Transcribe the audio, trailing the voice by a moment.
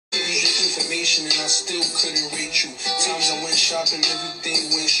information and I still couldn't rate you. Times I went shopping, everything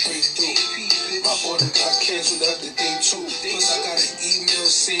went straight through. My order got canceled after day 2. Plus I got an email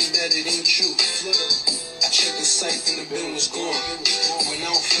saying that it ain't you. I checked the site and the bill was gone. Went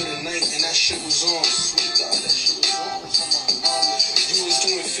out for the night and that shit was on. You was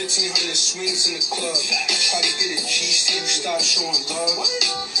doing 1,500 swings in the club. Try to get a GC, you stopped showing love.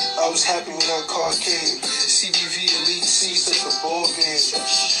 I was happy when that car came. CBV Elite Seats at the ball game.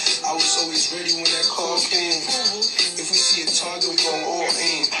 I was always ready when that call came. If we see a target, we gon' all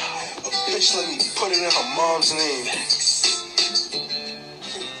aim. A bitch let me put it in her mom's name.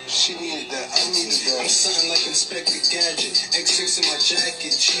 She needed that, I needed that. I'm something like Inspector Gadget. X6 in my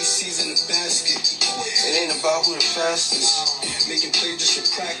jacket, GC's in the basket. It ain't about who the fastest. Making play just for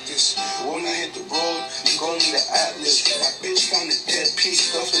practice. When I hit the road, you gon' need an atlas. My bitch found a dead piece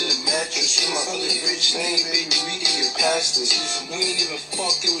stuffed in the mattress. My other bitch name, baby, we can get past this. We ain't even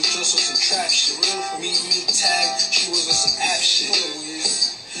fuck, it was just on some trap shit. Me tag, she was on some app shit.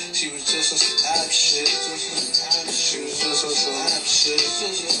 She was just on some app shit. She was just on some app shit.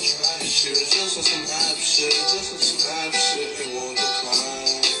 She was just on some app shit. Just on some app shit. It won't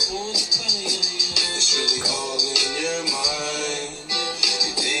decline. It's really all in your mind.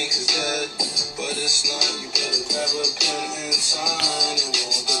 You think it's dead, but it's not. You better grab a pen and sign. It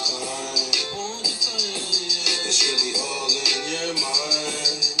won't decline. It's really all in your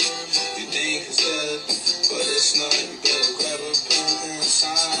mind. You think it's dead, but it's not. You better grab a pen and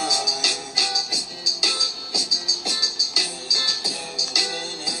sign.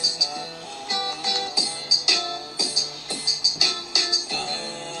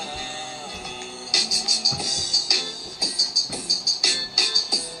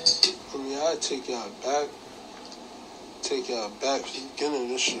 Take y'all back to the beginning of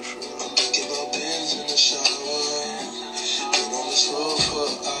this shit for real. I'm thinking about bands in the shower. Been on this road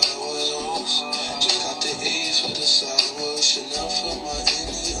for hours. Just got the A for the sour. Chanel for my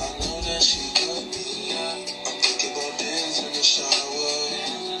Indy. I know that she got me. I'm thinking about bands in the shower.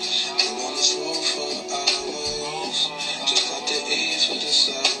 Been on this road for hours. Just got the A for the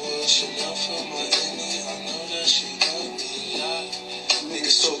sour. Chanel for my Indy. I know that she got me.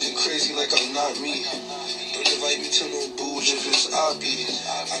 Niggas talking crazy like I'm not me. Don't invite me to no booze if it's obby.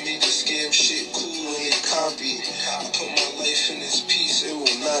 I made the scam shit cool and they copy. I put my life in this piece, it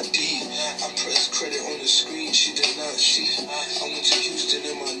will not be. I pressed credit on the screen, she did not see. I went to Houston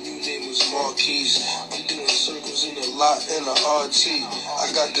and my new name was Marquise. I'm doing circles in the lot in the RT. I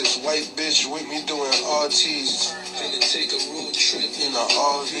got this white bitch with me doing RTs. Finna take a road trip in a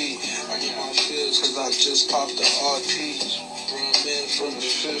RV. I'm in my fields cause I just popped the RP. Man from the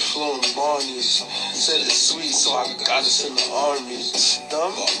 5th floor in Barney's. Said it's sweet, so I got us in the army.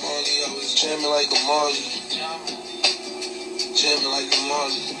 Dumb? Marley, I was jamming like a Marley. Jamming like a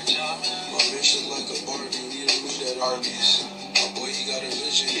Marley. My bitch is like a Barbie, we don't need that Arby's. My boy, he got a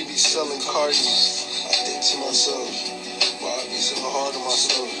vision, he be selling cardies. I think to myself, why I be so hard on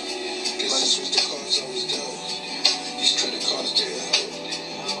myself? Guess I switched the cars I was dealt. These credit cards didn't help.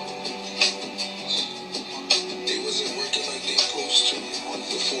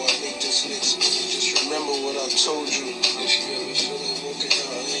 Before I make this next move, just remember what I told you. If you ever feel like walking out,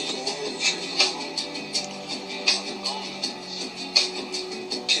 I ain't gon' hold you.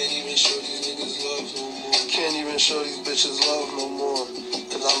 Can't even show these niggas love no more. Can't even show these bitches love no more.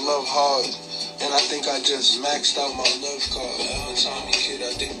 Cause I love hard. And I think I just maxed out my love card. Every time you kid,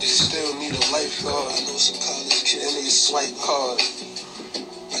 I think they still need a lifeguard. I know some college kids and they swipe card.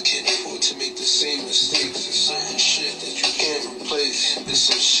 I can't afford to make the same mistakes. There's certain shit that you can't replace. There's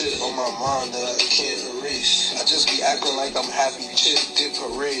some shit on my mind that I can't erase. I just be acting like I'm happy. Chick did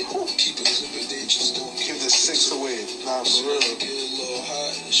parade. Keep it clipper, they just don't give the 6 away. Nah, for real. Get a little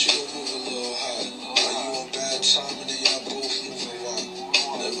hot, she don't move a little hot. Now you on bad time and then y'all both moving wild.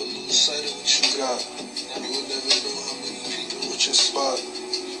 Never lose sight of what you got. You will never know how many people with your spot.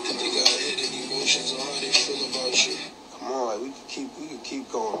 They got hidden emotions on how they feel about you. Come on, like we could keep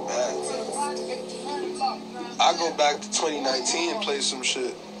going back. I go back to 2019 and play some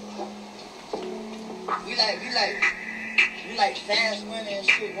shit. We like fast money and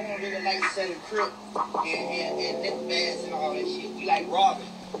shit. We don't really like selling crip and net bags and all that shit. We like robbing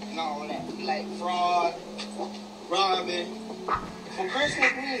and all that. We like fraud, robbing. For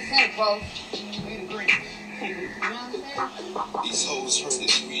Christmas, we ain't Santa Claus. We the Grinch. You know what I'm saying? These hoes heard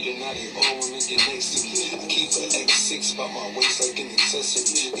this reading, now they all wanna get next to me. I keep an X6 by my waist like an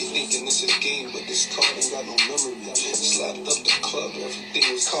accessory. They thinking this is a game, but this card ain't got no memory. Slapped up the club, everything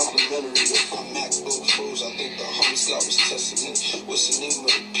was complimentary. If my MacBook froze, I think the homies God was testing me. What's the name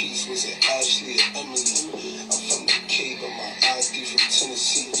of the piece? Was it Ashley or Emily? I'm from the K, but my ID from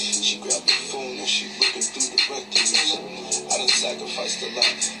Tennessee. She grabbed sacrificed a lot.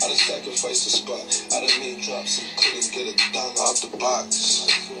 I done sacrificed the spot. I done made drops and couldn't get $1 out the box.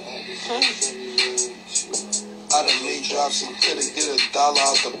 I done made drops and couldn't get $1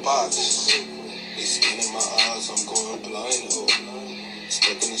 out the box. They skin in my eyes, I'm going blind, oh.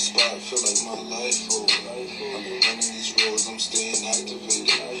 Stuck in the spot, feel like my life, oh. I've been running these roads, I'm staying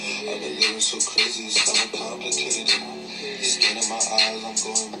activated. I've been living so crazy, it's kinda complicated. Skin in my eyes, I'm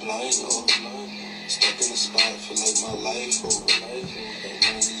going blind, oh. Stuck in the spot, feel like my life, oh. Been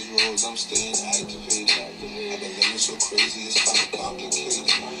running these roads, I'm staying activated. I've been living so crazy, it's kinda complicated.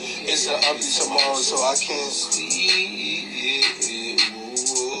 It's an ugly tomorrow, so I can't sleep.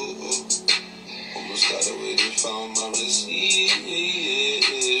 Almost got away, they found my receipt.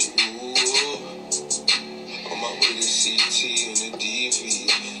 On my way to CT and the DV.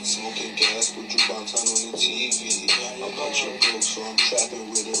 Smoking gas, put you on the TV. A bunch of books, so I'm trapping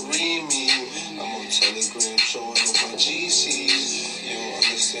with a Remy. I'm on Telegram, showing off my GCs. You don't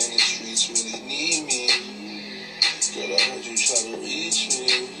understand, the streets really need me. Girl, I heard you try to reach me.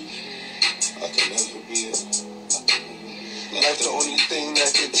 I can never be a life, the only thing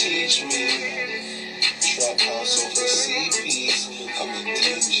that can teach me. Trap house over CPs. I'm in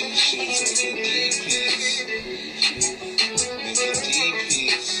DG shades, making DPs. Making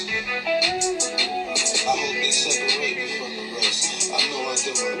DPs. I hope they separate me from the rest. I know I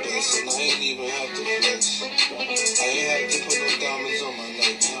did my best, and I ain't even have to flex. I ain't have to put no diamonds on my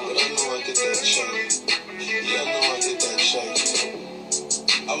neck, but I know I get that check. Yeah, I know I get that check.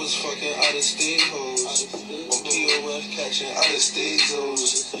 I was fucking out of state hoes. On POF catching out of state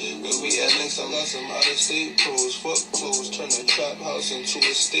hoes. When we at next, I got some out of state pros. Fuck clothes, turn the trap house into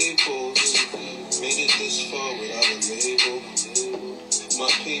a staple. Made it this far without a label. My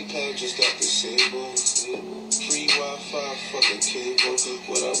PayPal just got disabled. Free Wi-Fi, fucking cable.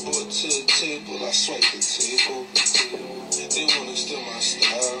 What I brought to the table, I swiped the table. They wanna steal my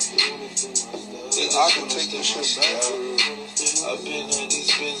style. I can take this shit back. I've been at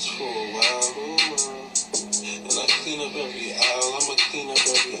these bins for a while, and I clean up every aisle. I'ma clean up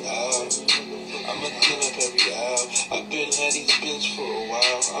every aisle. I'ma clean up every aisle. I've been at these bins for a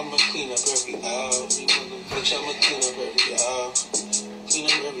while. I'ma clean up every aisle. Bitch, I'ma clean up every aisle. Clean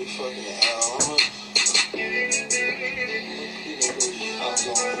up every fucking aisle. I'ma clean up every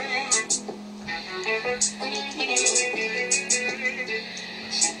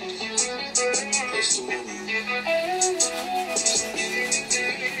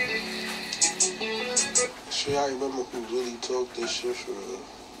Sure, I remember who really talked this shit for real.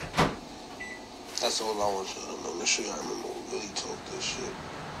 That's all I want you to remember. Sure, I remember who really talked this shit.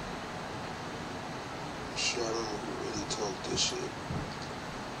 Sure, I remember who really talked this shit.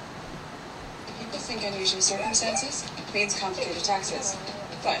 People think unusual circumstances means complicated taxes.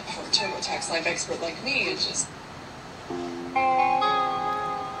 But for a TurboTax Live expert like me, it's just...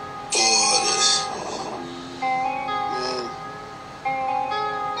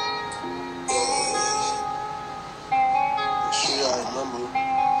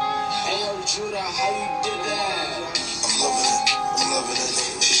 Judah, how you did that? I'm loving it,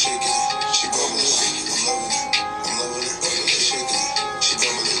 she shaking it, she bubbling it, I'm loving it, she shaking it, she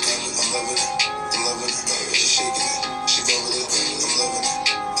bubbling it, I'm loving it, she shaking it, she bubbling it, I'm loving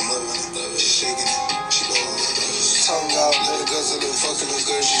it, she shaking it, she bubbling it. Tongue out, let it guzzle it, fucking the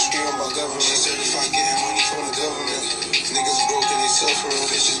good, she screaming about government, certified getting money from the government. Niggas broken, they suffering,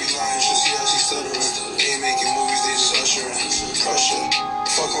 bitches be lying, she'll see how she stuttering. They ain't making movies, they just ushering, pressure.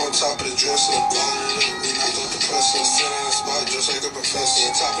 Fuck on top of the dresser. We knocked out the presser. Still in the spot just like a professor.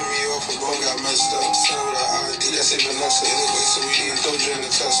 Topping me off, her bone got messed up. Still with her ID, that's a Vanessa. It look like some weed and Doja in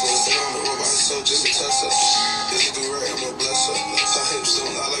the Tesla. Still on the road by herself just to test her. This do right, I'ma bless her. Her hips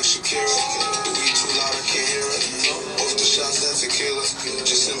don't lie like Shakira. The weed too loud, I can't hear it. Off the shots, that's tequila.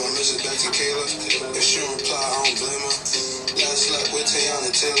 Just send my message back to Kayla. If she don't reply, I don't blame her. Last slap with Tayana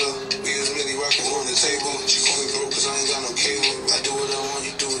Taylor. We was really rocking on the table. She call me broke cause I ain't got no cable. I do what I want,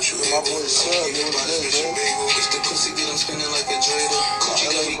 you do what you able. My boy Sub, you know this bitch and bagel. If the pussy get, I'm spinning like a dreidel.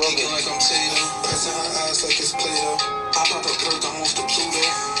 Coochie got me geeking like I'm Taylor. Passing her eyes like it's Play-Doh. I pop a perk, I'm off the Pluto.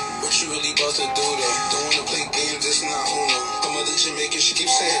 What you really about to do though? Don't wanna play games, it's not Uno. My mother Jamaican, she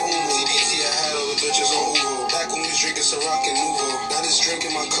keeps saying Uno. DDT, I had all the bitches on Uno. Back when we was drinking Ciroc and Nuvo. Now this drink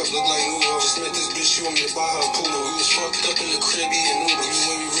in my cup look like Nuvo. Just met this bitch, she want me to buy her a poodle. We was fucked up in the crib eating noodles. Even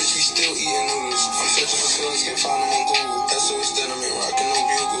when we rich, we still eating noodles. I'm searching for feelings, can't find them on Google. SOS then I'm ain't rocking no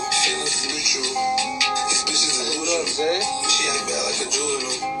bugle. Feelings neutral. These bitches are neutral. She act bad like a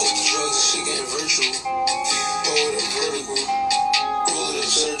juvenile. Off the drugs and shit getting virtual. Poet and vertical. Roll it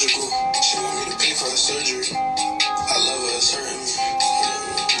up surgical. She want me to pay for her surgery.